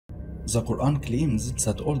The Quran claims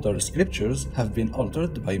that older scriptures have been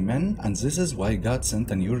altered by men, and this is why God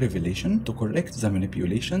sent a new revelation to correct the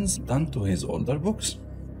manipulations done to his older books.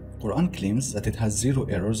 Quran claims that it has zero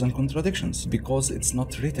errors and contradictions because it's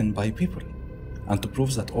not written by people. And to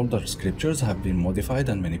prove that older scriptures have been modified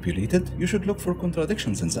and manipulated, you should look for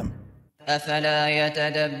contradictions in them. أفلا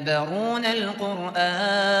يتدبرون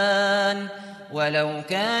القرآن ولو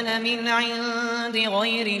كان من عند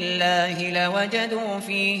غير الله لوجدوا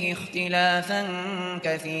فيه اختلافا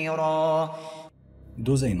كثيرا.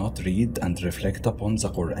 Do they not read and reflect upon the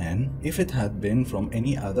Quran? If it had been from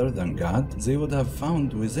any other than God, they would have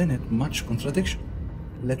found within it much contradiction.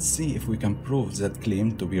 Let's see if we can prove that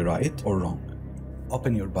claim to be right or wrong.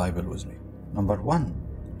 Open your Bible with me. Number 1.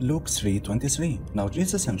 Luke 3:23. Now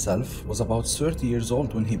Jesus himself was about 30 years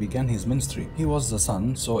old when he began his ministry. He was the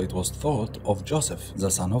son, so it was thought, of Joseph, the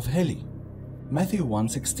son of Heli. Matthew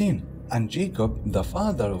 1:16. And Jacob, the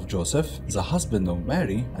father of Joseph, the husband of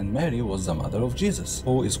Mary, and Mary was the mother of Jesus,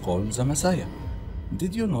 who is called the Messiah.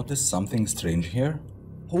 Did you notice something strange here?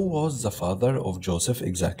 Who was the father of Joseph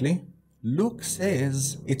exactly? Luke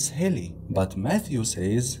says it's Heli, but Matthew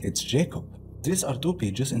says it's Jacob. These are two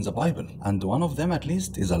pages in the Bible, and one of them at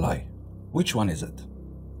least is a lie. Which one is it?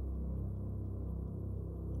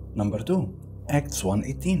 Number 2. Acts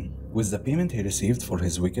 1:18. With the payment he received for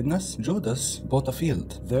his wickedness, Judas bought a field.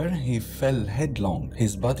 There he fell headlong,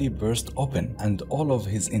 his body burst open, and all of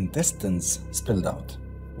his intestines spilled out.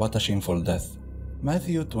 What a shameful death.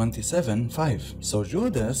 Matthew 27:5. So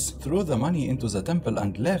Judas threw the money into the temple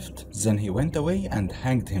and left. Then he went away and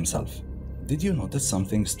hanged himself. Did you notice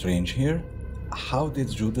something strange here? How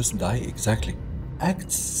did Judas die exactly?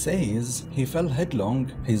 Acts says he fell headlong,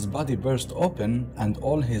 his body burst open, and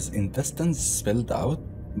all his intestines spilled out.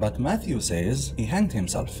 But Matthew says he hanged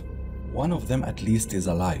himself. One of them at least is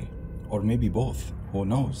a lie. Or maybe both. Who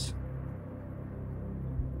knows?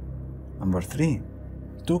 Number 3.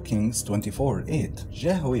 2 Kings 24:8.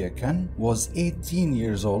 Jehoiakim was 18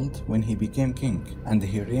 years old when he became king, and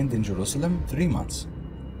he reigned in Jerusalem 3 months.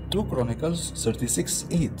 2 Chronicles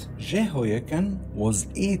 36:8. Jehoiakim was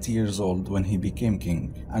 8 years old when he became king,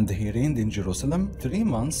 and he reigned in Jerusalem 3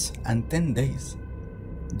 months and 10 days.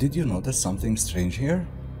 Did you notice something strange here?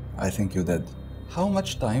 I think you did. How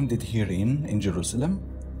much time did he reign in Jerusalem?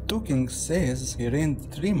 2 Kings says he reigned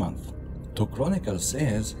 3 months. 2 Chronicles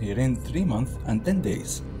says he reigned 3 months and 10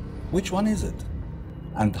 days. Which one is it?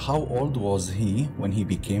 And how old was he when he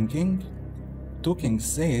became king? 2 Kings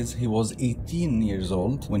says he was 18 years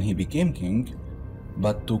old when he became king,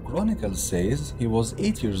 but 2 Chronicles says he was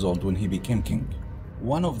 8 years old when he became king.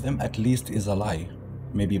 One of them at least is a lie.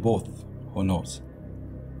 Maybe both. Who knows?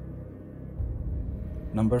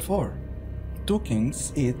 Number 4. 2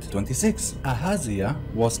 Kings 8:26. Ahaziah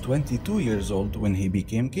was 22 years old when he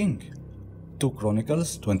became king. 2 Chronicles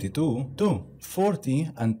 22:2. 40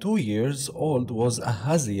 and 2 years old was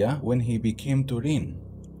Ahaziah when he became to reign.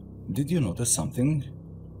 Did you notice something?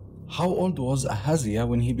 How old was Ahaziah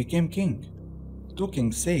when he became king? 2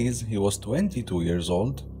 Kings says he was 22 years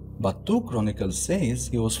old, but 2 Chronicles says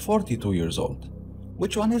he was 42 years old.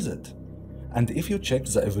 Which one is it? And if you check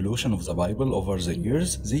the evolution of the Bible over the years,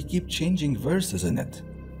 they keep changing verses in it.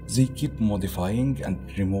 They keep modifying and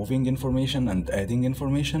removing information and adding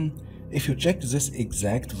information. If you check this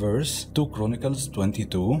exact verse, 2 Chronicles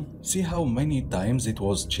 22, see how many times it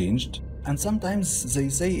was changed? And sometimes they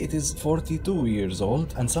say it is 42 years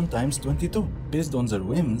old and sometimes 22, based on their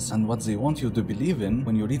whims and what they want you to believe in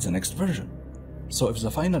when you read the next version. So if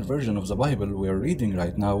the final version of the Bible we are reading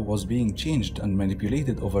right now was being changed and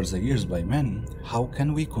manipulated over the years by men, how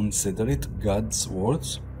can we consider it God's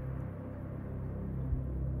words?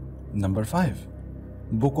 Number 5.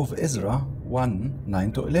 Book of Ezra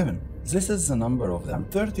 1:9-11. This is the number of them: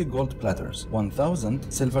 30 gold platters, 1,000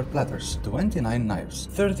 silver platters, 29 knives,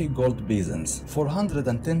 30 gold basins,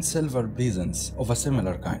 410 silver basins of a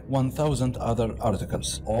similar kind, 1,000 other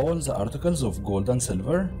articles. All the articles of gold and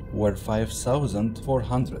silver were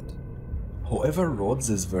 5,400. Whoever wrote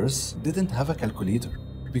this verse didn't have a calculator,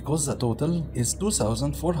 because the total is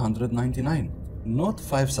 2,499, not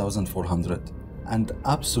 5,400. And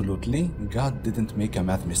absolutely, God didn't make a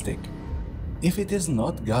math mistake. If it is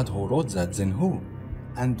not God who wrote that, then who?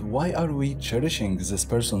 And why are we cherishing this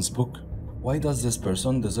person's book? Why does this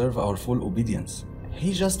person deserve our full obedience?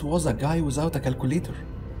 He just was a guy without a calculator.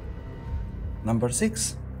 Number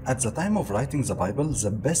 6. At the time of writing the Bible,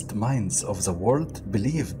 the best minds of the world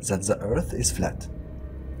believed that the earth is flat.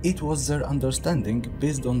 It was their understanding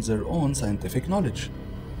based on their own scientific knowledge.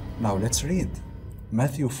 Now let's read.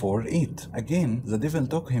 Matthew 4:8. Again, the devil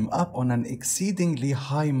took him up on an exceedingly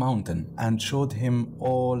high mountain and showed him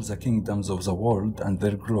all the kingdoms of the world and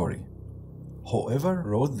their glory. Whoever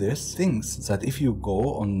wrote this thinks that if you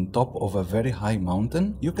go on top of a very high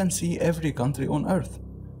mountain, you can see every country on earth.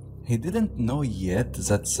 He didn't know yet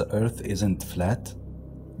that the earth isn't flat,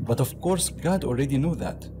 but of course God already knew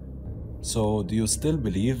that. So do you still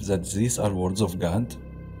believe that these are words of God?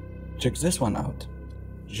 Check this one out.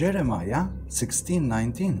 Jeremiah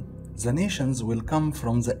 16:19. The nations will come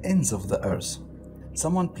from the ends of the earth.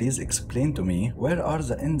 Someone please explain to me, where are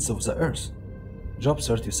the ends of the earth? Job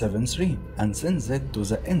 37:3. And sends it to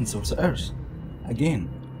the ends of the earth. Again,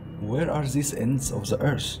 where are these ends of the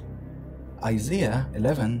earth? Isaiah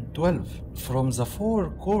 11:12. From the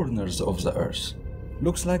four corners of the earth.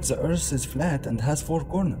 Looks like the earth is flat and has four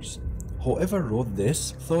corners. Whoever wrote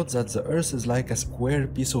this thought that the earth is like a square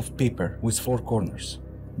piece of paper with four corners.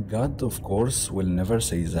 God, of course, will never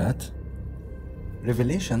say that.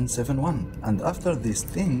 Revelation 7:1. And after these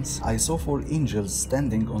things I saw four angels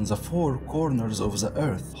standing on the four corners of the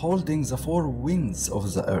earth, holding the four winds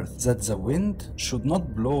of the earth, that the wind should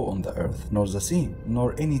not blow on the earth, nor the sea,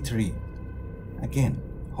 nor any tree. Again,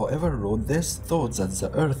 whoever wrote this thought that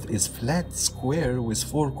the earth is flat square with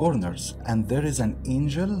four corners, and there is an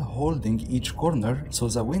angel holding each corner so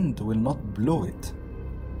the wind will not blow it.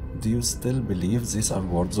 Do you still believe these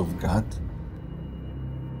are words of God?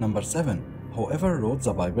 Number 7. Whoever wrote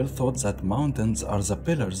the Bible thought that mountains are the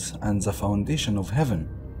pillars and the foundation of heaven.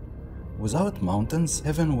 Without mountains,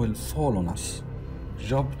 heaven will fall on us.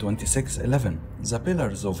 Job 26:11. The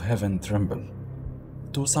pillars of heaven tremble.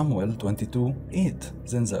 2 Samuel 22:8.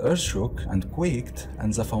 Then the earth shook and quaked,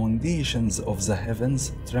 and the foundations of the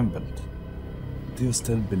heavens trembled. Do you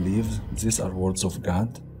still believe these are words of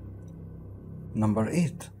God? Number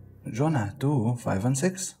 8. Jonah 2:5 and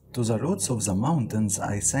 6. To the roots of the mountains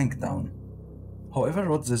I sank down. Whoever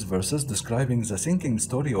wrote these verses describing the sinking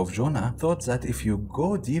story of Jonah thought that if you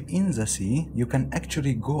go deep in the sea, you can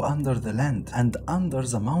actually go under the land and under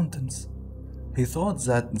the mountains. He thought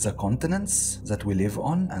that the continents that we live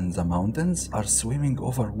on and the mountains are swimming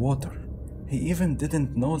over water. He even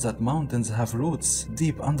didn't know that mountains have roots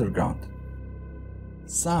deep underground.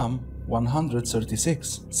 Psalm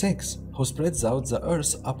 136:6. Who spreads out the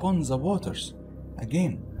earth upon the waters.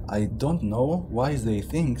 Again, I don't know why they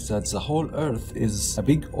think that the whole earth is a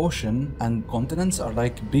big ocean and continents are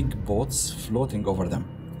like big boats floating over them.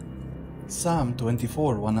 Psalm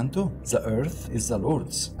 24:1 and 2. The earth is the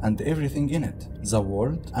Lord's and everything in it, the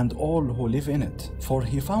world and all who live in it. For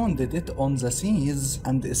he founded it on the seas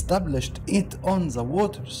and established it on the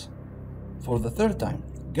waters. For the third time,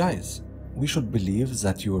 guys, we should believe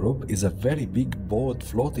that Europe is a very big boat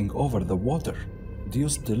floating over the water. Do you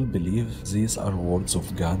still believe these are words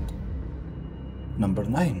of God? Number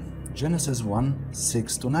 9. Genesis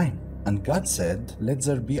 1:6-9. And God said, let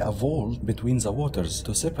there be a vault between the waters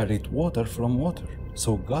to separate water from water.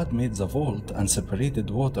 So God made the vault and separated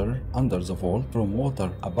water under the vault from water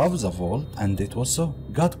above the vault, and it was so.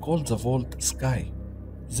 God called the vault sky.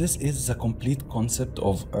 This is the complete concept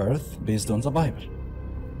of earth based on the Bible.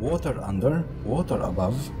 Water under, water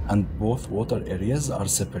above, and both water areas are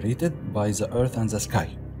separated by the earth and the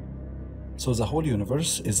sky. So the whole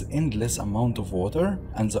universe is endless amount of water,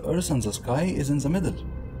 and the earth and the sky is in the middle.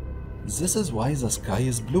 This is why the sky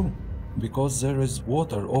is blue, because there is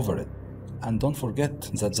water over it. And don't forget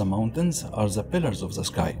that the mountains are the pillars of the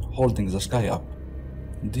sky, holding the sky up.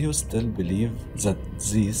 Do you still believe that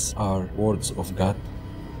these are words of God?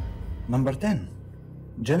 Number 10.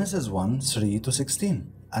 Genesis 1:3-16.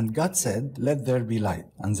 And God said, let there be light,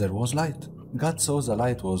 and there was light. God saw the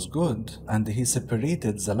light was good, and he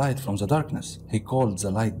separated the light from the darkness. He called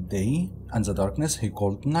the light day, and the darkness he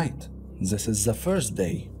called night. This is the first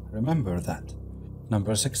day. Remember that.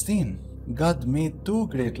 Number 16. God made two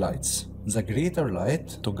great lights, the greater light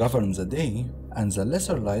to govern the day, and the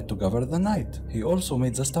lesser light to govern the night. He also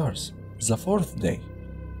made the stars, the fourth day.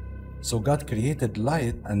 So God created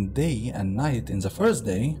light and day and night in the first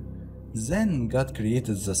day. Then God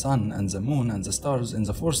created the sun and the moon and the stars in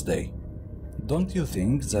the fourth day. Don't you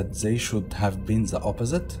think that they should have been the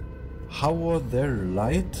opposite? How were there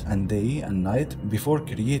light and day and night before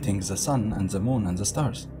creating the sun and the moon and the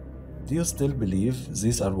stars? Do you still believe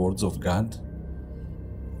these are words of God?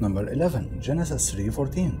 Number 11. Genesis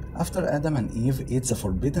 3:14. After Adam and Eve ate the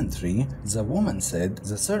forbidden tree, the woman said,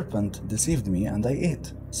 the serpent deceived me and I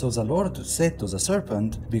ate. So the Lord said to the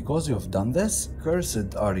serpent, because you have done this,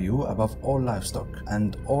 cursed are you above all livestock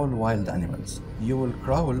and all wild animals. You will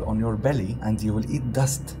crawl on your belly and you will eat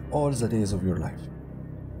dust all the days of your life.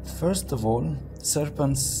 First of all,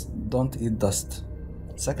 serpents don't eat dust.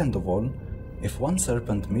 Second of all, if one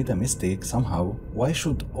serpent made a mistake somehow, why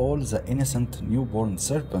should all the innocent newborn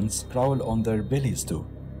serpents crawl on their bellies too?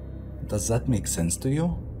 Does that make sense to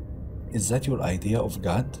you? Is that your idea of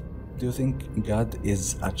God? Do you think God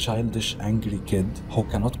is a childish, angry kid who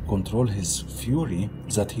cannot control his fury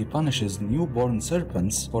that he punishes newborn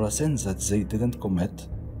serpents for a sin that they didn't commit?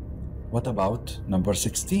 What about number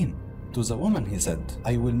 16? To the woman he said,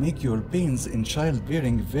 I will make your pains in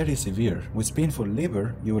childbearing very severe. With painful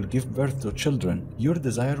labor you will give birth to children. Your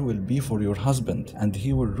desire will be for your husband, and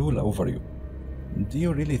he will rule over you. Do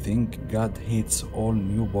you really think God hates all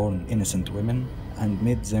newborn innocent women and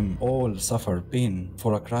made them all suffer pain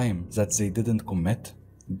for a crime that they didn't commit?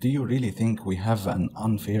 Do you really think we have an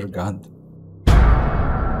unfair God?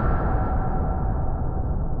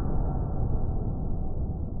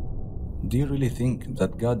 Do you really think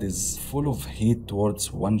that God is full of hate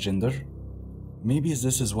towards one gender? Maybe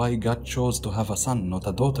this is why God chose to have a son, not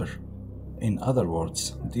a daughter. In other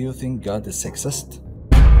words, do you think God is sexist?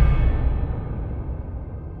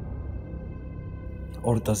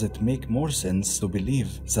 Or does it make more sense to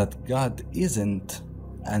believe that God isn't,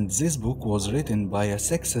 and this book was written by a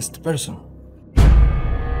sexist person?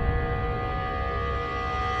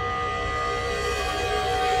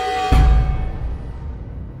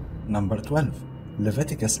 Number 12.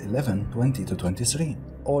 Leviticus 11:20-23.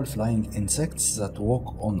 All flying insects that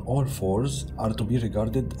walk on all fours are to be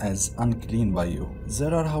regarded as unclean by you.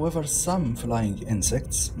 There are, however, some flying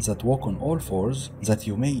insects that walk on all fours that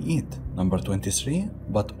you may eat. Number 23.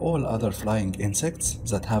 But all other flying insects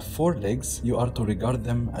that have 4 legs, you are to regard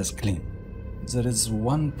them as clean. There is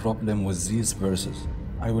one problem with these verses.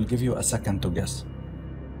 I will give you a second to guess.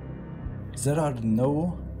 There are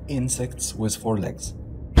no insects with 4 legs.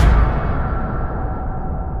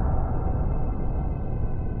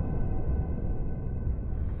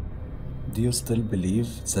 Do you still believe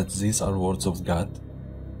that these are words of God?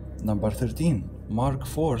 Number 13. Mark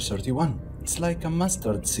 4:31. It's like a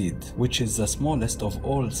mustard seed, which is the smallest of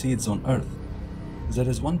all seeds on earth. There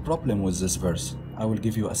is one problem with this verse. I will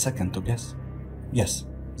give you a second to guess. Yes,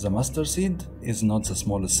 the mustard seed is not the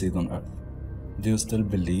smallest seed on earth. Do you still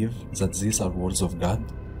believe that these are words of God?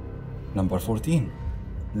 Number 14.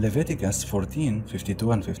 Leviticus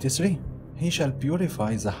 14:52 and 53. He shall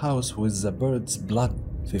purify the house with the bird's blood.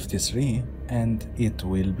 53. And it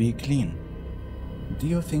will be clean. Do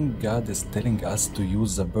you think God is telling us to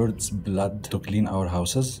use the bird's blood to clean our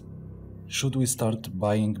houses? Should we start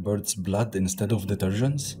buying bird's blood instead of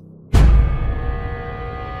detergents?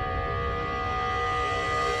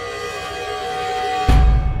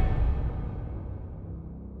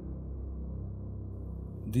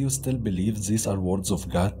 Do you still believe these are words of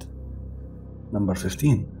God? Number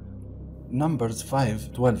 15. Numbers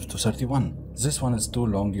 5:12-31. This one is too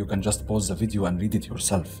long, you can just pause the video and read it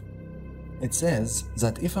yourself. It says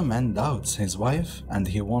that if a man doubts his wife and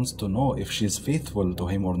he wants to know if she is faithful to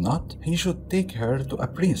him or not, he should take her to a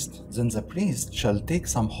priest. Then the priest shall take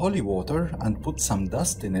some holy water and put some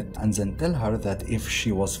dust in it, and then tell her that if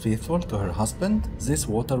she was faithful to her husband, this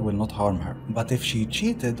water will not harm her. But if she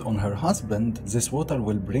cheated on her husband, this water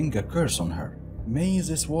will bring a curse on her. May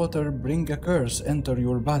this water bring a curse enter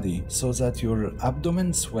your body, so that your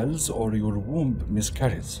abdomen swells or your womb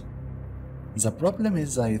miscarries. The problem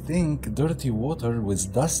is, I think dirty water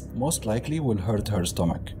with dust most likely will hurt her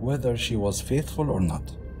stomach, whether she was faithful or not.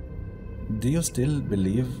 Do you still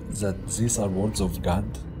believe that these are words of God?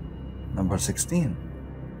 Number 16.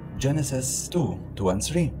 Genesis 2:2 and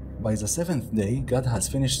 3. By the 7th day, God has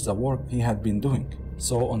finished the work he had been doing.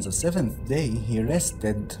 So on the 7th day, he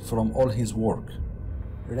rested from all his work.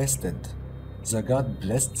 Rested. The God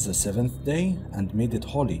blessed the 7th day and made it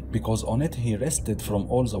holy, because on it he rested from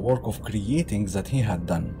all the work of creating that he had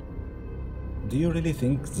done. Do you really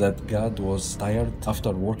think that God was tired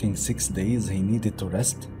after working 6 days he needed to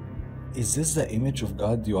rest? Is this the image of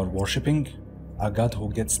God you are worshipping? A God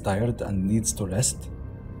who gets tired and needs to rest?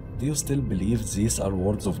 Do you still believe these are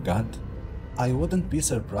words of God? I wouldn't be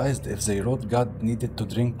surprised if they wrote God needed to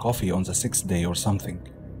drink coffee on the 6th day or something.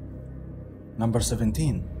 Number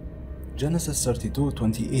 17. Genesis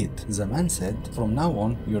 32:28. The man said, from now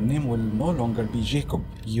on, your name will no longer be Jacob.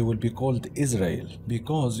 You will be called Israel,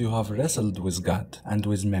 because you have wrestled with God and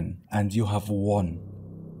with men, and you have won.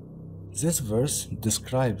 This verse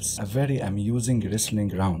describes a very amusing wrestling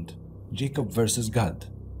round. Jacob versus God.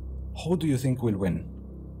 Who do you think will win?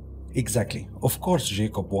 Exactly. Of course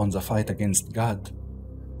Jacob won the fight against God.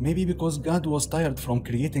 Maybe because God was tired from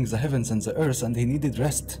creating the heavens and the earth and he needed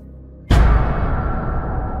rest.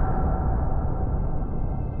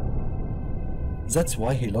 That's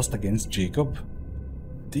why he lost against Jacob.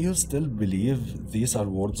 Do you still believe these are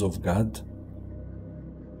words of God?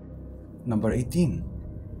 Number 18.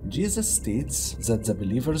 Jesus states that the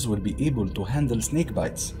believers will be able to handle snake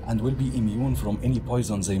bites and will be immune from any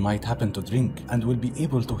poisons they might happen to drink and will be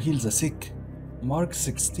able to heal the sick. Mark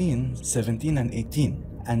 16:17 and 18.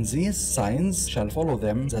 And these signs shall follow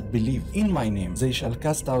them that believe in my name. They shall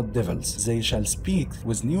cast out devils. They shall speak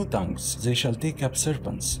with new tongues. They shall take up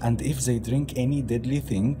serpents. And if they drink any deadly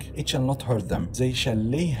thing, it shall not hurt them. They shall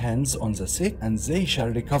lay hands on the sick and they shall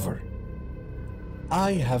recover.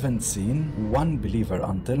 I haven't seen one believer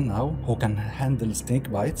until now who can handle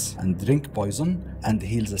snake bites and drink poison and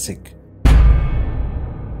heal the sick.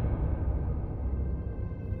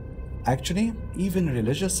 Actually, even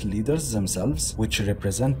religious leaders themselves, which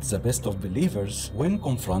represent the best of believers, when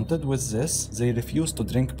confronted with this, they refuse to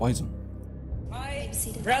drink poison. My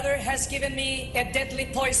brother has given me a deadly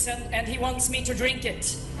poison and he wants me to drink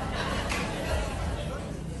it.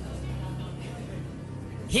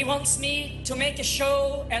 He wants me to make a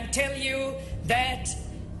show and tell you that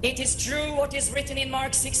it is true what is written in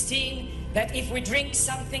Mark 16, that if we drink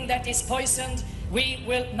something that is poisoned, we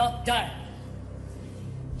will not die.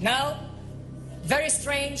 Now, very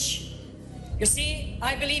strange. You see,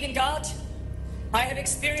 I believe in God. I have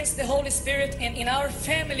experienced the Holy Spirit, and in our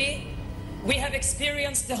family, we have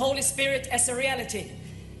experienced the Holy Spirit as a reality.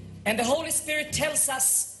 And the Holy Spirit tells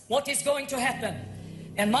us what is going to happen.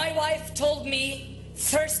 And my wife told me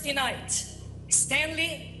Thursday night,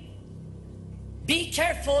 Stanley, be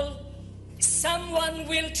careful, someone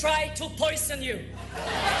will try to poison you.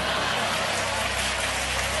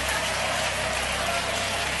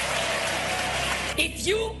 If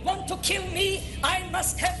you want to kill me, I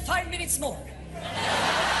must have 5 minutes more.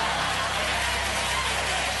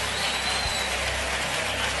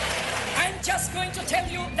 I'm just going to tell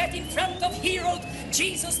you that in front of Herod,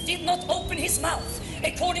 Jesus did not open his mouth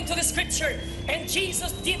according to the scripture, and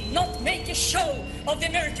Jesus did not make a show of the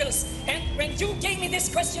miracles. And when you gave me this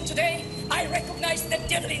question today, I recognized the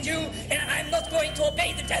devil in you, and I'm not going to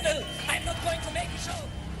obey the devil. I'm not going to make a show.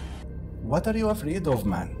 What are you afraid of,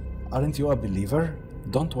 man? Aren't you a believer?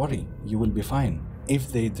 Don't worry, you will be fine. If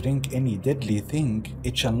they drink any deadly thing,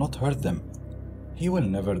 it shall not hurt them. He will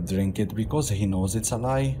never drink it because he knows it's a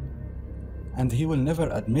lie. And he will never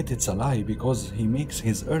admit it's a lie because he makes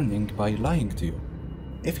his earning by lying to you.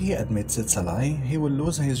 If he admits it's a lie, he will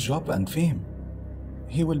lose his job and fame.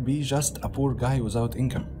 He will be just a poor guy without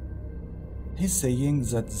income. He's saying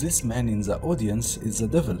that this man in the audience is the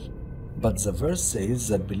devil, but the verse says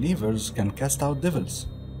that believers can cast out devils.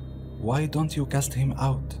 Why don't you cast him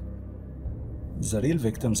out? The real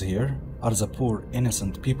victims here are the poor,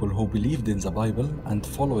 innocent people who believed in the Bible and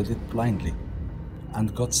followed it blindly,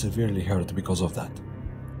 and got severely hurt because of that.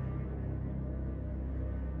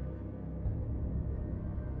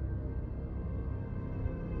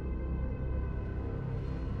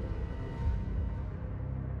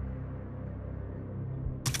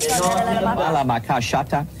 La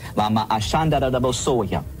makashata, la maashanda da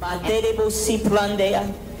bosoya. Debo si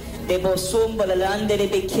prandea, debo sumba la lande de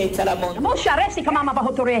beketa la mon. Mo sharesi kama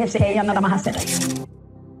mabahotore hese ya na mahaseda.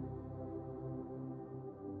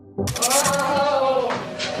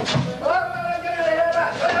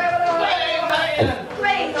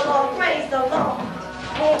 Praise the Lord, praise the Lord.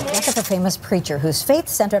 Death of a famous preacher whose faith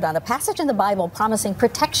centered on a passage in the Bible promising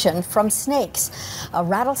protection from snakes. A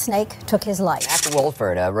rattlesnake took his life. Matt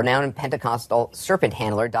Wolford, a renowned Pentecostal serpent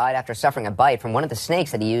handler, died after suffering a bite from one of the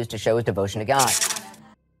snakes that he used to show his devotion to God.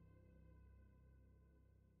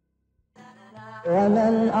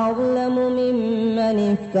 ومن أظلم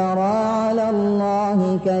ممن افترى على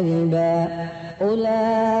الله كذبا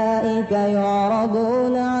أولئك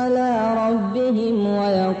يعرضون على ربهم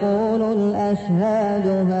ويقول الأشهاد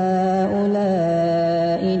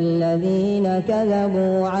هؤلاء الذين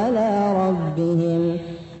كذبوا على ربهم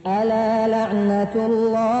ألا لعنة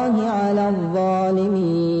الله على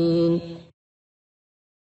الظالمين.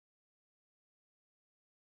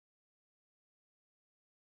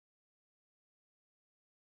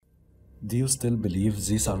 Do you still believe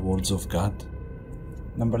these are words of God?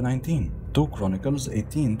 Number 19, 2 Chronicles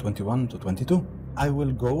 18:21-22. I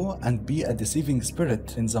will go and be a deceiving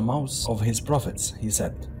spirit in the mouths of his prophets, he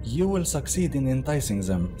said. You will succeed in enticing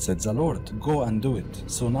them, said the Lord. Go and do it.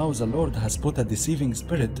 So now the Lord has put a deceiving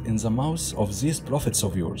spirit in the mouths of these prophets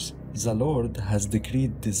of yours. The Lord has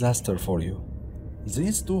decreed disaster for you.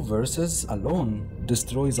 These two verses alone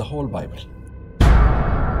destroy the whole Bible.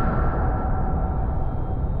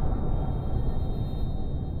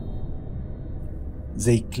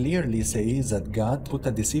 They clearly say that God put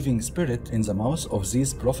a deceiving spirit in the mouths of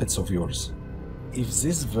these prophets of yours. If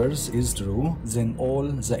this verse is true, then all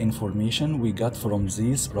the information we got from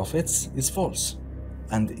these prophets is false.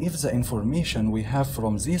 And if the information we have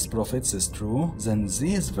from these prophets is true, then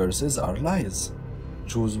these verses are lies.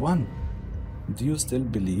 Choose one. Do you still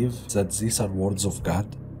believe that these are words of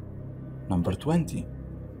God? Number 20.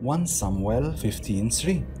 1 Samuel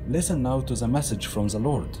 15:3. Listen now to the message from the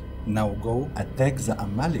Lord. Now go, attack the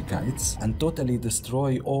Amalekites and totally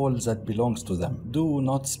destroy all that belongs to them. Do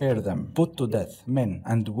not spare them. Put to death men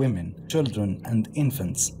and women, children and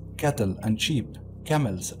infants, cattle and sheep,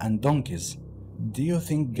 camels and donkeys. Do you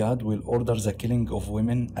think God will order the killing of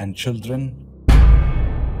women and children?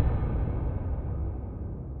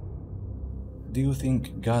 Do you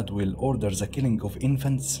think God will order the killing of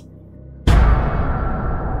infants?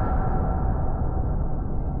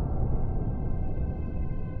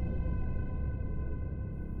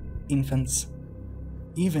 Infants,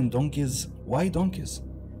 even donkeys. Why donkeys?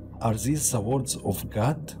 Are these the words of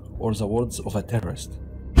God or the words of a terrorist?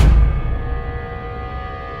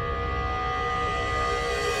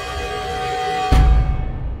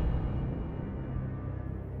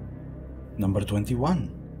 Number 21.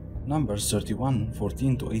 Numbers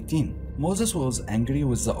 31:14-18. Moses was angry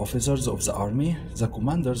with the officers of the army, the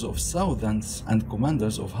commanders of thousands and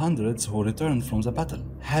commanders of hundreds who returned from the battle.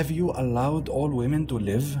 Have you allowed all women to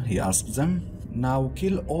live? He asked them. Now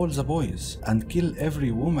kill all the boys and kill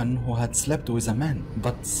every woman who had slept with a man,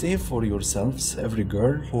 but save for yourselves every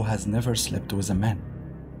girl who has never slept with a man.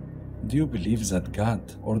 Do you believe that God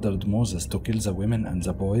ordered Moses to kill the women and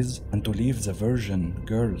the boys and to leave the virgin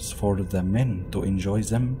girls for the men to enjoy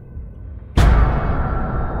them?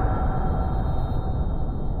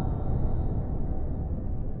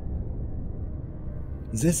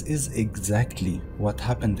 This is exactly what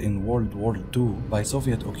happened in World War II by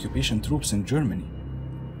Soviet occupation troops in Germany.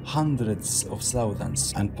 Hundreds of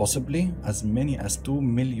thousands and possibly as many as 2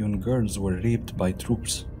 million girls were raped by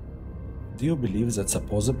troops. Do you believe that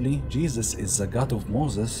supposedly Jesus is the God of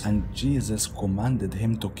Moses and Jesus commanded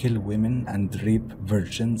him to kill women and rape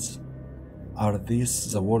virgins? Are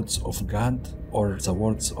these the words of God or the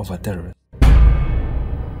words of a terrorist?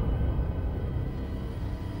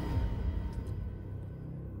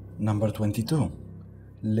 Number 22.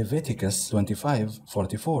 Leviticus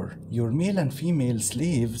 25:44. Your male and female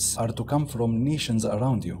slaves are to come from nations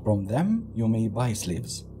around you. From them you may buy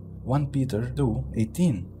slaves. 1 Peter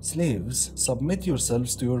 2:18. Slaves, submit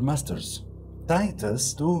yourselves to your masters.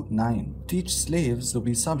 Titus 2:9. Teach slaves to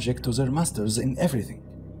be subject to their masters in everything.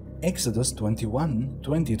 Exodus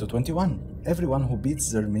 21:20-21. Everyone who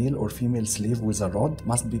beats their male or female slave with a rod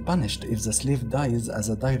must be punished if the slave dies as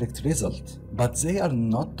a direct result. But they are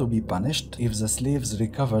not to be punished if the slave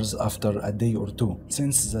recovers after a day or two,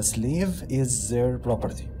 since the slave is their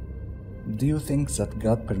property. Do you think that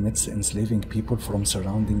God permits enslaving people from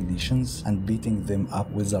surrounding nations and beating them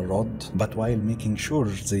up with a rod, but while making sure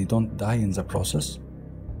they don't die in the process?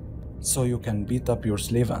 So you can beat up your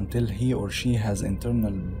slave until he or she has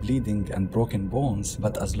internal bleeding and broken bones,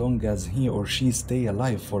 but as long as he or she stay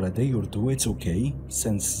alive for a day or two, it's okay,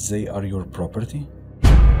 since they are your property?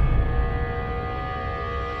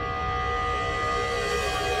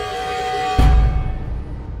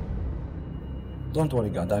 Don't worry,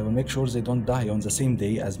 God, I will make sure they don't die on the same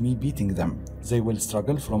day as me beating them. They will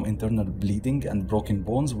struggle from internal bleeding and broken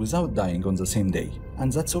bones without dying on the same day.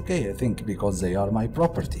 And that's okay, I think, because they are my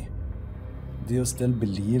property. Do you still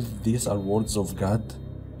believe these are words of God?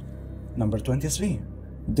 Number 23.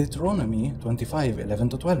 Deuteronomy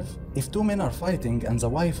 25:11-12. If two men are fighting and the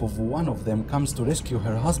wife of one of them comes to rescue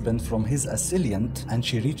her husband from his assailant and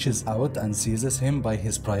she reaches out and seizes him by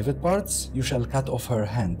his private parts, you shall cut off her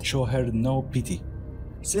hand. Show her no pity.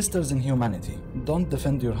 Sisters in humanity, don't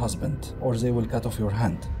defend your husband or they will cut off your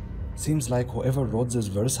hand. Seems like whoever wrote this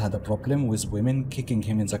verse had a problem with women kicking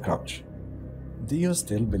him in the crotch. Do you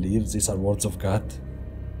still believe these are words of God?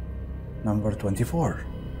 Number 24.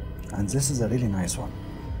 And this is a really nice one.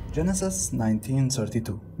 Genesis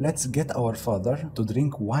 19:32. Let's get our father to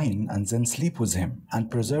drink wine and then sleep with him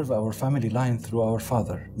and preserve our family line through our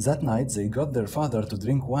father. That night they got their father to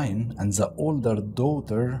drink wine and the older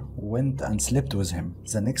daughter went and slept with him.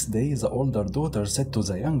 The next day the older daughter said to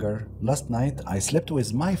the younger, last night I slept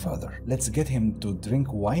with my father. Let's get him to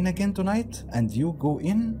drink wine again tonight and you go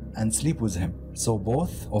in and sleep with him. So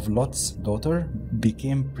both of Lot's daughter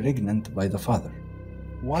became pregnant by the father.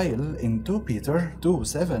 While in 2 Peter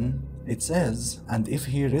 2:7 it says, and if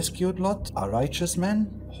he rescued Lot, a righteous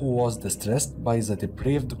man who was distressed by the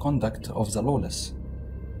depraved conduct of the lawless.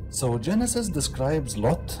 So Genesis describes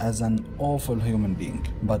Lot as an awful human being,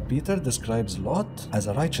 but Peter describes Lot as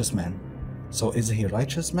a righteous man. So is he a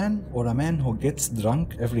righteous man or a man who gets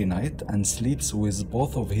drunk every night and sleeps with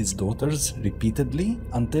both of his daughters repeatedly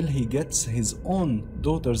until he gets his own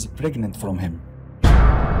daughters pregnant from him?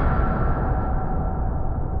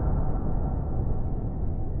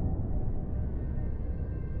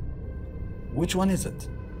 Which one is it?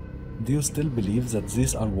 Do you still believe that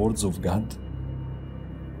these are words of God?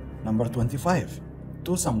 Number 25.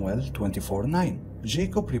 2 Samuel 24:9.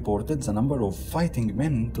 Jacob reported the number of fighting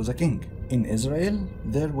men to the king. In Israel,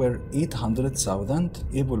 there were 800,000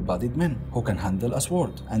 able-bodied men who can handle a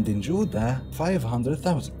sword, and in Judah,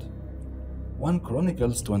 500,000. 1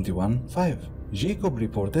 Chronicles 21:5. Jacob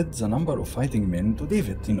reported the number of fighting men to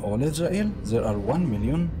David. In all Israel, there are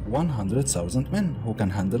 1,100,000 men who can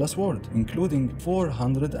handle a sword, including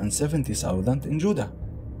 470,000 in Judah.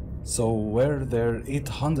 So were there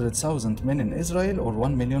 800,000 men in Israel or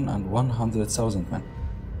 1,100,000 men?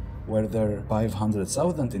 Were there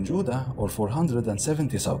 500,000 in Judah or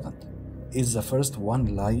 470,000? Is the first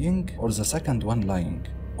one lying or the second one lying,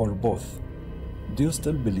 or both? Do you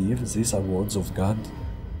still believe these are words of God?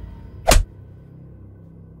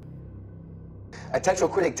 A textual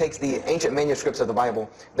critic takes the ancient manuscripts of the Bible,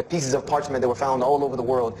 the pieces of parchment that were found all over the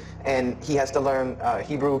world, and he has to learn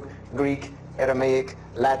Hebrew, Greek, Aramaic,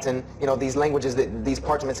 Latin, these languages that these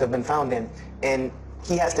parchments have been found in. And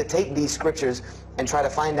he has to take these scriptures and try to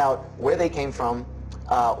find out where they came from,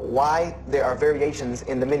 why there are variations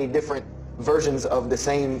in the many different versions of the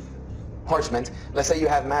same parchment. Let's say you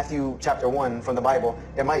have Matthew chapter 1 from the Bible.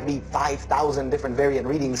 There might be 5,000 different variant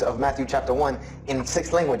readings of Matthew chapter 1 in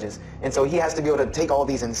 6 languages. And so he has to be able to take all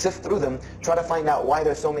these and sift through them, try to find out why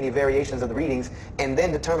there's so many variations of the readings, and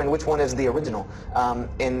then determine which one is the original.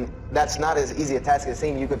 And that's not as easy a task as it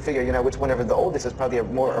seems. You could figure, which one of the oldest is probably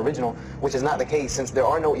more original, which is not the case. Since there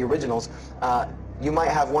are no originals, you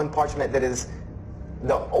might have one parchment that is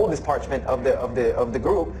the oldest parchment of the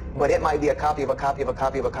group, but it might be a copy of a copy of a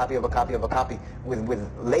copy of a copy of a copy of a copy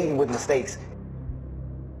laden with mistakes.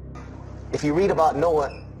 If you read about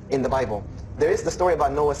Noah in the Bible, there is the story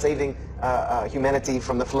about Noah saving humanity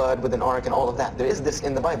from the flood with an ark and all of that. There is this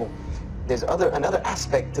in the Bible. There's another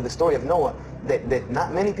aspect to the story of Noah that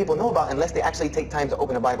not many people know about unless they actually take time to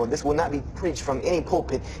open a Bible. This will not be preached from any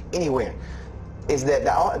pulpit anywhere. Is that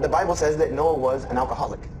the Bible says that Noah was an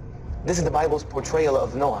alcoholic. This is the Bible's portrayal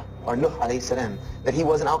of Noah, or Nuh alayhi salam, that he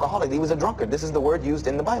was an alcoholic, he was a drunkard. This is the word used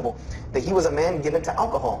in the Bible, that he was a man given to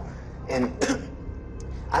alcohol. And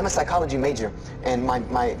I'm a psychology major, and my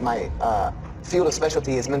field of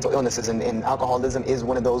specialty is mental illnesses, and alcoholism is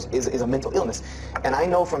one of those, is a mental illness. And I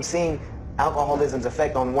know from seeing alcoholism's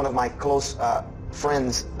effect on one of my close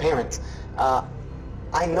friends' parents,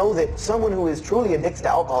 I know that someone who is truly addicted to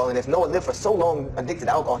alcohol, and if Noah lived for so long addicted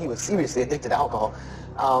to alcohol, he was seriously addicted to alcohol.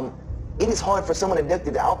 It is hard for someone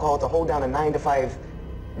addicted to alcohol to hold down a 9-to-5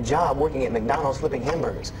 job working at McDonald's flipping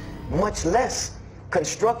hamburgers, much less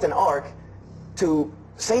construct an ark to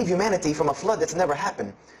save humanity from a flood that's never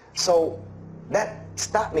happened. So that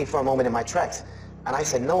stopped me for a moment in my tracks, and I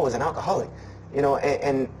said, Noah is an alcoholic,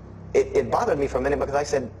 and it bothered me for a minute, because I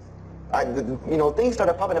said, things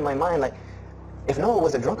started popping in my mind, like, if Noah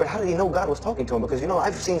was a drunkard, how did he know God was talking to him? Because,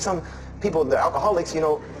 I've seen some people, the alcoholics,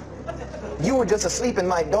 you were just asleep in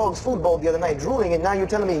my dog's food bowl the other night drooling, and now you're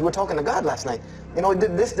telling me you were talking to God last night.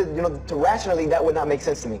 To rationally, that would not make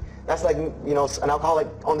sense to me. That's like, an alcoholic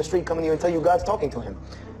on the street coming to you and tell you God's talking to him.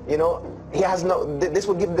 He has no, this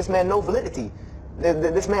would give this man no validity.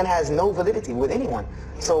 This man has no validity with anyone.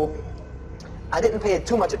 So I didn't pay it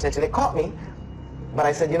too much attention. It caught me, but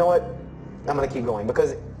I said, you know what? I'm going to keep going,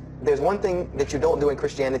 because there's one thing that you don't do in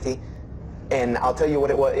Christianity, and I'll tell you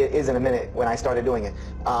what it is in a minute when I started doing it.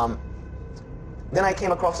 Then I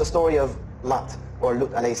came across the story of Lot, or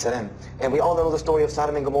Lut alayhi salam. And we all know the story of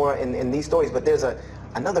Sodom and Gomorrah in these stories, but there's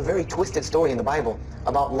another very twisted story in the Bible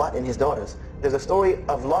about Lot and his daughters. There's a story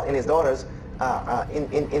of Lot and his daughters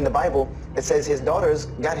in the Bible that says his daughters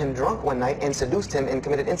got him drunk one night and seduced him and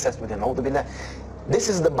committed incest with him. This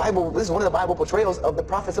is the Bible. This is one of the Bible portrayals of the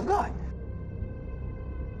prophets of God.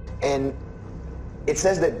 And it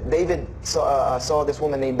says that David saw this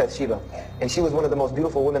woman named Bathsheba, and she was one of the most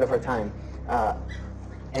beautiful women of her time.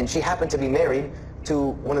 And she happened to be married to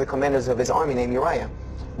one of the commanders of his army named Uriah.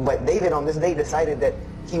 But David on this day decided that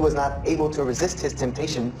he was not able to resist his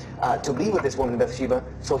temptation to be with this woman Bathsheba,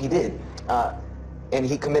 so he did. And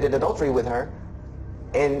he committed adultery with her.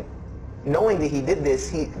 And knowing that he did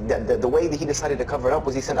this, the way that he decided to cover it up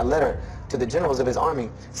was he sent a letter to the generals of his army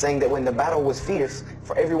saying that when the battle was fierce,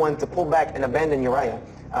 for everyone to pull back and abandon Uriah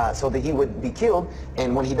so that he would be killed,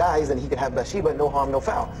 and when he dies, then he could have Bathsheba, no harm, no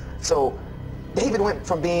foul. So David went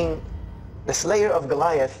from being the slayer of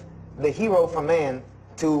Goliath the hero from man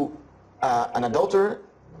to an adulterer,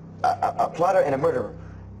 a plotter, and a murderer.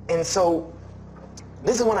 And so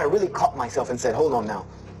this is when I really caught myself and said, hold on now.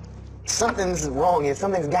 Something's wrong here.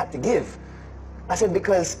 Something's got to give. I said,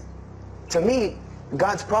 because to me,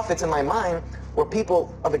 God's prophets in my mind were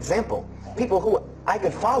people of example. People who I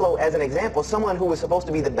could follow as an example. Someone who was supposed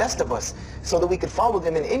to be the best of us so that we could follow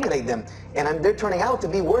them and emulate them. And they're turning out to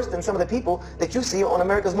be worse than some of the people that you see on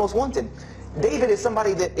America's Most Wanted. David is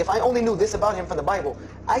somebody that if I only knew this about him from the Bible,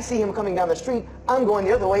 I see him coming down the street, I'm going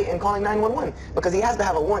the other way and calling 911 because he has to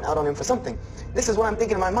have a warrant out on him for something. This is what I'm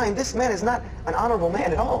thinking in my mind. This man is not an honorable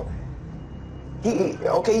man at all. He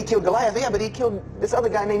killed Goliath, yeah, but he killed this other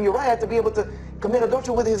guy named Uriah to be able to commit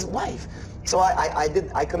adultery with his wife. So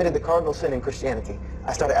I committed the cardinal sin in Christianity.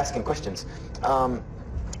 I started asking questions.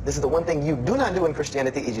 This is the one thing you do not do in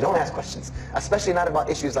Christianity is you don't ask questions, especially not about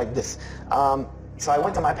issues like this. So I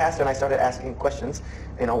went to my pastor and I started asking questions.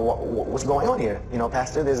 You know, what's going on here? You know,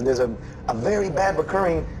 pastor, there's a very bad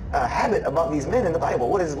recurring habit about these men in the Bible.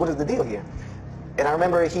 What is the deal here? And I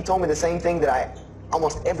remember he told me the same thing that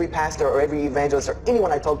almost every pastor or every evangelist or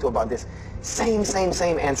anyone I talked to about this, same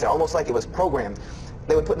answer, almost like it was programmed.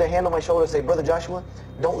 They would put their hand on my shoulder and say, Brother Joshua,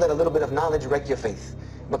 don't let a little bit of knowledge wreck your faith,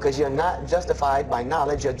 because you're not justified by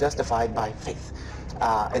knowledge, you're justified by faith.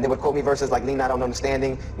 And they would quote me verses like, lean not on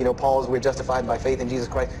understanding, you know, Paul's, we're justified by faith in Jesus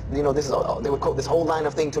Christ. You know, they would quote this whole line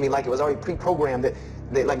of thing to me like it was already pre-programmed,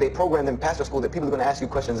 that they programmed in pastor school that people are going to ask you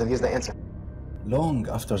questions and here's the answer. Long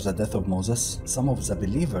after the death of Moses, some of the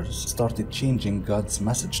believers started changing God's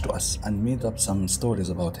message to us and made up some stories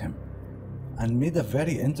about him. And made a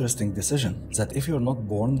very interesting decision that if you're not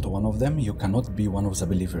born to one of them, you cannot be one of the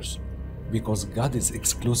believers. Because God is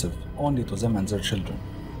exclusive only to them and their children.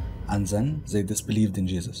 And then they disbelieved in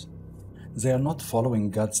Jesus. They are not following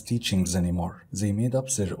God's teachings anymore. They made up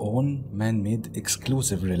their own man-made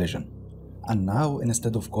exclusive religion. And now,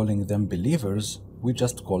 instead of calling them believers, we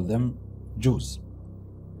just call them Jews.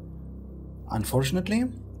 Unfortunately,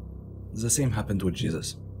 the same happened with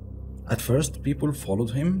Jesus. At first, people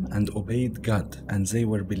followed him and obeyed God, and they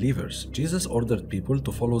were believers. Jesus ordered people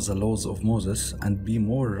to follow the laws of Moses and be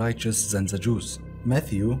more righteous than the Jews.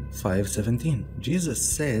 Matthew 5:17. Jesus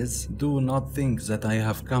says, "Do not think that I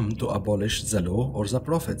have come to abolish the law or the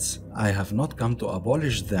prophets. I have not come to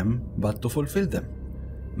abolish them, but to fulfill them."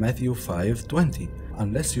 Matthew 5:20.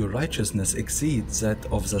 "Unless your righteousness exceeds that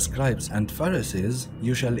of the scribes and Pharisees,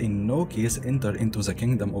 you shall in no case enter into the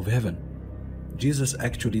kingdom of heaven." Jesus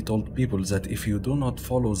actually told people that if you do not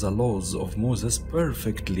follow the laws of Moses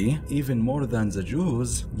perfectly, even more than the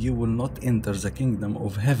Jews, you will not enter the kingdom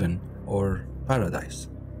of heaven or paradise.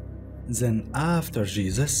 Then after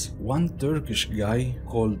Jesus, one Turkish guy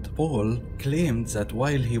called Paul claimed that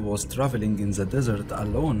while he was traveling in the desert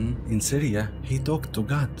alone in Syria, he talked to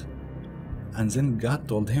God. And then God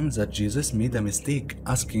told him that Jesus made a mistake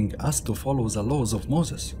asking us to follow the laws of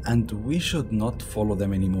Moses, and we should not follow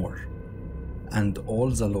them anymore. And all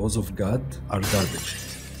the laws of God are garbage.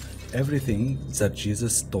 Everything that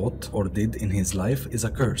Jesus taught or did in his life is a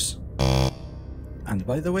curse. And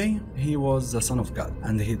by the way, he was the Son of God,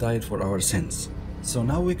 and he died for our sins. So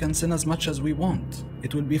now we can sin as much as we want.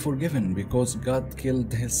 It will be forgiven because God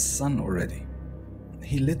killed his Son already.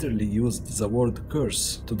 He literally used the word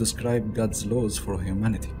curse to describe God's laws for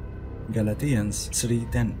humanity. Galatians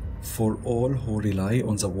 3:10. "For all who rely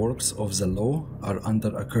on the works of the law are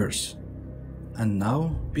under a curse." And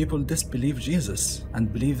now people disbelieve Jesus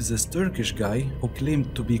and believe this Turkish guy who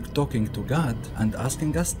claimed to be talking to God and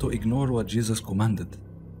asking us to ignore what Jesus commanded.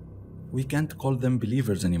 We can't call them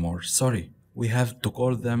believers anymore, sorry. We have to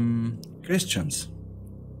call them Christians.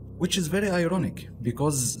 Which is very ironic,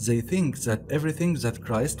 because they think that everything that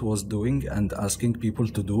Christ was doing and asking people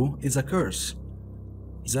to do is a curse.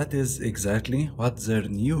 That is exactly what their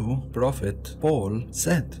new prophet Paul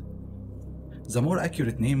said. The more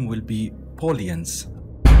accurate name will be Paulians.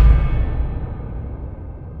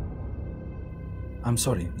 I'm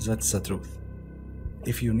sorry, that's the truth.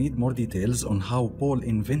 If you need more details on how Paul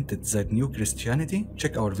invented that new Christianity,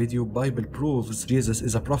 check our video Bible Proves Jesus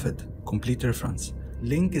is a Prophet, complete reference.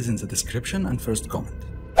 Link is in the description and first comment.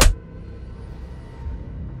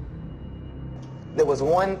 There was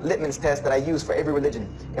one litmus test that I used for every religion.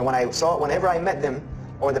 And whenever I met them,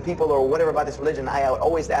 or the people or whatever about this religion, I would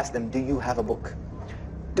always ask them, do you have a book?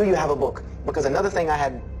 Do you have a book? Because another thing I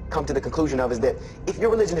had come to the conclusion of is that if your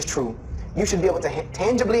religion is true, you should be able to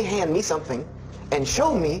tangibly hand me something and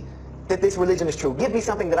show me that this religion is true. Give me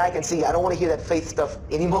something that I can see. I don't want to hear that faith stuff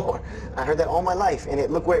anymore. I heard that all my life, and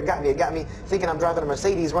look where it got me. It got me thinking I'm driving a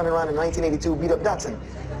Mercedes running around in 1982 beat-up Datsun.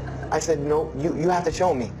 I said, no, you have to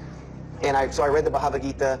show me. And so I read the Bhagavad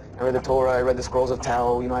Gita, I read the Torah, I read the Scrolls of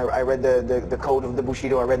Tao, you know, I read the Code of the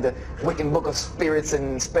Bushido, I read the Wiccan Book of Spirits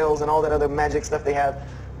and Spells and all that other magic stuff they have.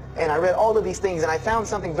 And I read all of these things, and I found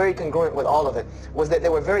something very congruent with all of it, was that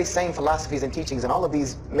there were very same philosophies and teachings in all of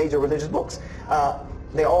these major religious books.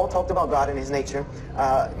 They all talked about God and His nature.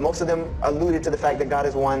 Most of them alluded to the fact that God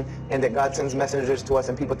is one, and that God sends messengers to us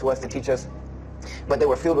and people to us to teach us. But they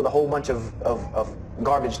were filled with a whole bunch of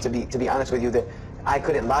garbage, to be honest with you, that I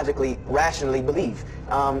couldn't logically, rationally believe.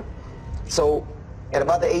 So at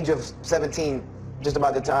about the age of 17, just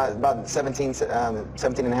about the time, about 17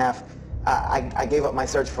 and a half, I gave up my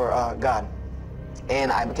search for God.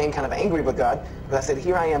 And I became kind of angry with God, because I said,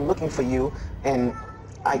 here I am looking for you, and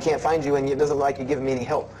I can't find you, and it doesn't look like you're giving me any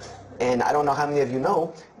help. And I don't know how many of you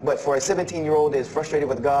know, but for a 17-year-old that is frustrated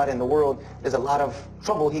with God and the world, there's a lot of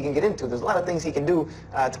trouble he can get into. There's a lot of things he can do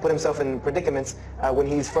to put himself in predicaments when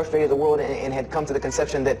he's frustrated with the world and had come to the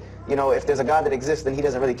conception that, you know, if there's a God that exists, then he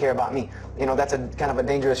doesn't really care about me. You know, that's a kind of a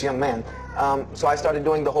dangerous young man. So I started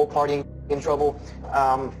doing the whole partying in trouble,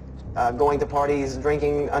 going to parties,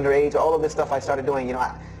 drinking underage, all of this stuff I started doing. You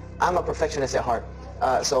know, I'm a perfectionist at heart.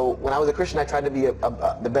 So when I was a Christian, I tried to be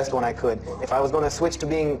the best one I could. If I was going to switch to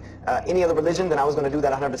being any other religion, then I was going to do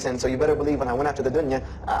that 100%. So you better believe when I went after the dunya,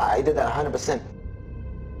 I did that 100%.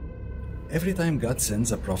 Every time God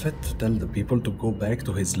sends a prophet to tell the people to go back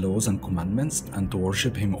to His laws and commandments and to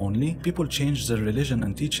worship Him only, people change their religion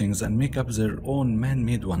and teachings and make up their own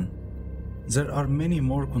man-made one. There are many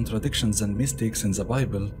more contradictions and mistakes in the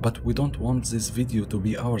Bible, but we don't want this video to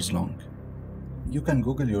be hours long. You can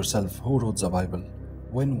Google yourself who wrote the Bible.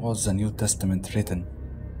 When was the New Testament written?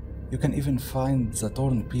 You can even find the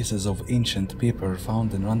torn pieces of ancient paper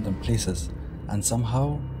found in random places and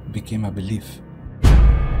somehow became a belief.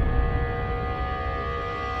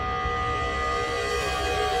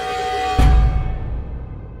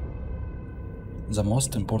 The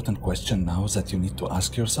most important question now that you need to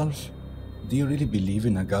ask yourself: do you really believe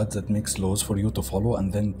in a God that makes laws for you to follow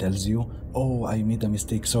and then tells you, oh, I made a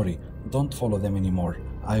mistake, sorry, don't follow them anymore,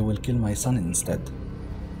 I will kill my son instead?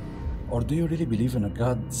 Or do you really believe in a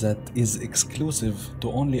God that is exclusive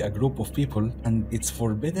to only a group of people and it's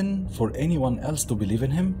forbidden for anyone else to believe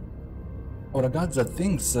in Him? Or a God that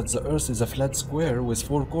thinks that the earth is a flat square with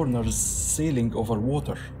four corners sailing over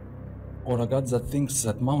water? Or a God that thinks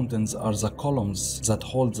that mountains are the columns that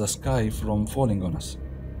hold the sky from falling on us?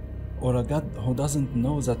 Or a God who doesn't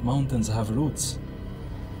know that mountains have roots?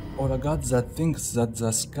 Or a God that thinks that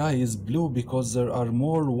the sky is blue because there are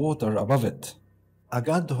more water above it? A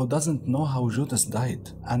God who doesn't know how Judas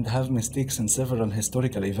died and have mistakes in several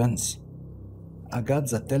historical events? A God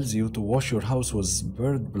that tells you to wash your house with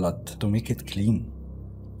bird blood to make it clean?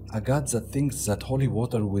 A God that thinks that holy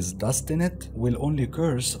water with dust in it will only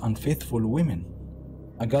curse unfaithful women?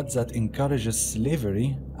 A God that encourages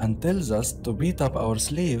slavery and tells us to beat up our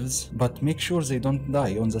slaves but make sure they don't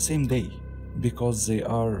die on the same day because they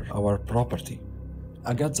are our property?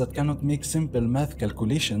 A God that cannot make simple math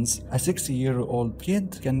calculations a 60-year-old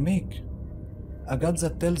kid can make? A God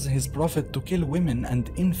that tells His prophet to kill women and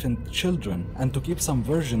infant children and to keep some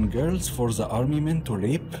virgin girls for the army men to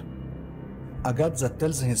rape? A God that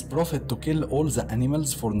tells His prophet to kill all the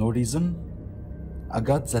animals for no reason? A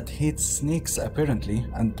God that hates snakes apparently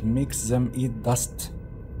and makes them eat dust?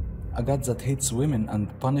 A God that hates women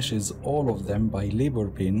and punishes all of them by labor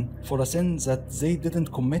pain for a sin that they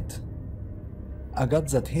didn't commit? A God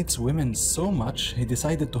that hates women so much He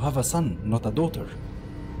decided to have a son, not a daughter,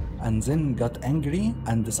 and then got angry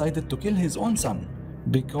and decided to kill His own son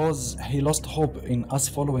because He lost hope in us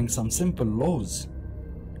following some simple laws.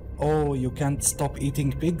 Oh, you can't stop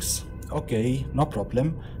eating pigs? Okay, no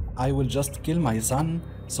problem. I will just kill my son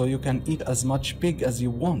so you can eat as much pig as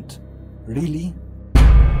you want. Really?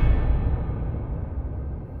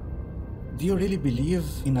 Do you really believe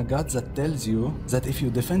in a God that tells you that if you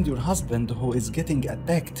defend your husband who is getting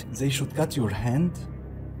attacked, they should cut your hand?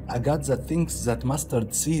 A God that thinks that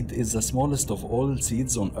mustard seed is the smallest of all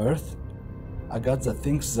seeds on earth? A God that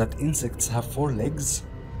thinks that insects have 4 legs?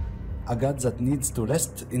 A God that needs to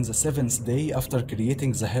rest in the 7th day after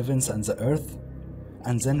creating the heavens and the earth,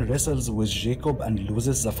 and then wrestles with Jacob and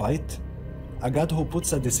loses the fight? A God who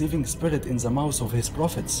puts a deceiving spirit in the mouths of His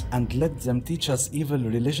prophets and let them teach us evil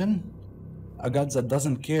religion? A God that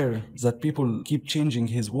doesn't care that people keep changing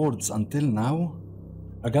His words until now?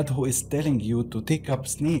 A God who is telling you to take up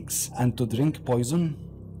snakes and to drink poison?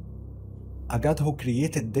 A God who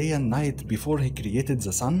created day and night before He created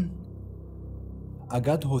the sun? A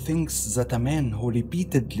God who thinks that a man who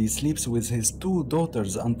repeatedly sleeps with his 2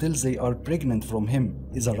 daughters until they are pregnant from him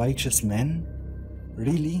is a righteous man?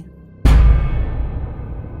 Really?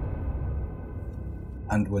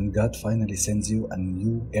 And when God finally sends you a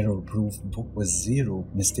new error-proof book with 0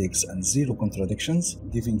 mistakes and 0 contradictions,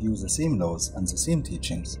 giving you the same laws and the same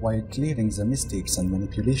teachings, while clearing the mistakes and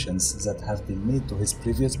manipulations that have been made to his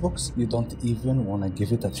previous books, you don't even want to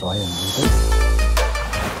give it a try and read it?